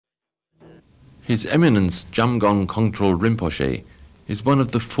His Eminence Jamgon Kontrul Rinpoche is one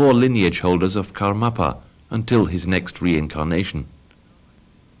of the 4 lineage holders of Karmapa until his next reincarnation.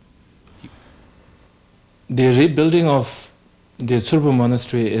 The rebuilding of the Tsurphu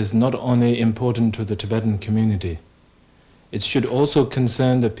Monastery is not only important to the Tibetan community, it should also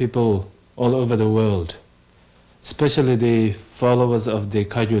concern the people all over the world, especially the followers of the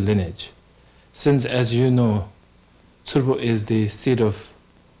Kagyu lineage, since, as you know, Tsurphu is the seat of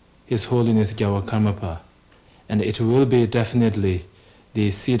His Holiness Gyalwa Karmapa, and it will be definitely the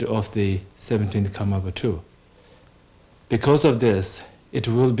seat of the 17th Karmapa too. Because of this, it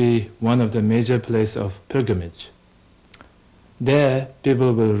will be one of the major places of pilgrimage. There,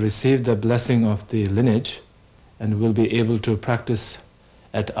 people will receive the blessing of the lineage and will be able to practice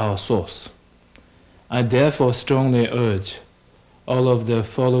at our source. I therefore strongly urge all of the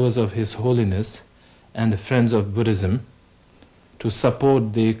followers of His Holiness and friends of Buddhism to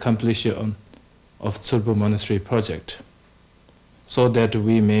support the completion of Tsurphu Monastery project so that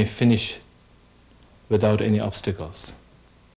we may finish without any obstacles.